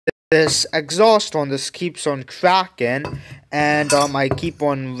this exhaust on this keeps on cracking, and I keep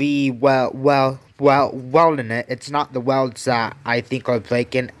on welding it. It's not the welds that I think are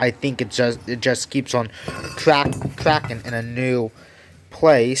breaking. I think it just keeps on cracking in a new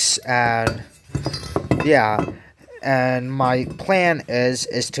place. And yeah, and my plan is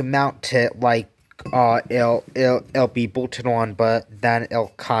to mount it like it'll be bolted on, but then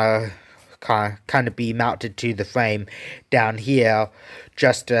it'll kind of be mounted to the frame down here,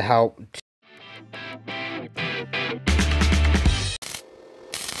 just to help.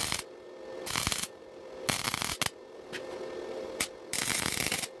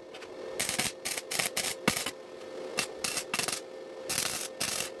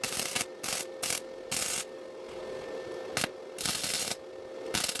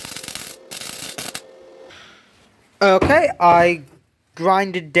 Okay, I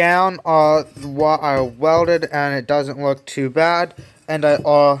grinded down what I welded, and it doesn't look too bad. And I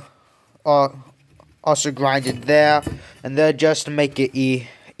also grinded there and there, just to make it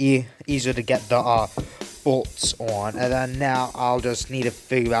easier to get the bolts on. And then now I'll just need to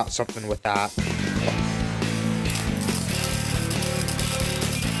figure out something with that.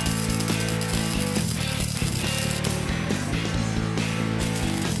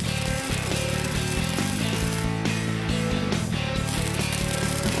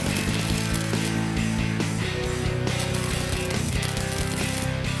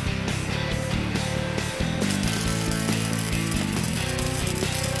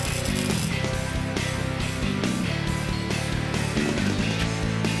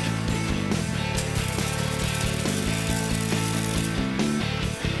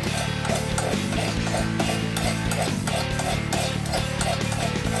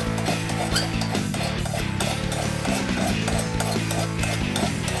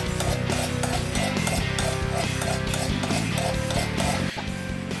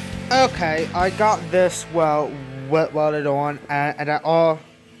 Okay, I got this welded on, and I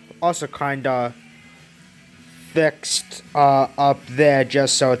also kind of fixed up there,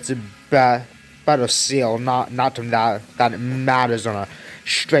 just so it's a better seal, not that it matters on a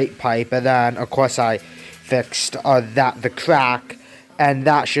straight pipe. And then of course I fixed the crack, and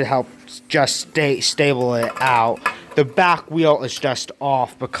that should help just stable it out. The back wheel is just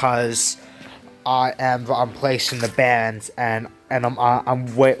off because I'm placing the bands, and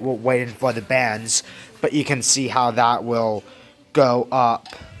I'm waiting for the bands, but you can see how that will go up,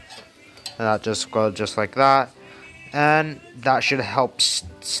 and that just goes just like that, and that should help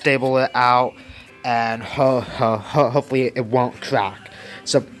stable it out, and hopefully it won't crack.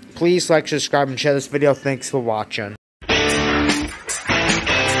 So please like, subscribe, and share this video. Thanks for watching.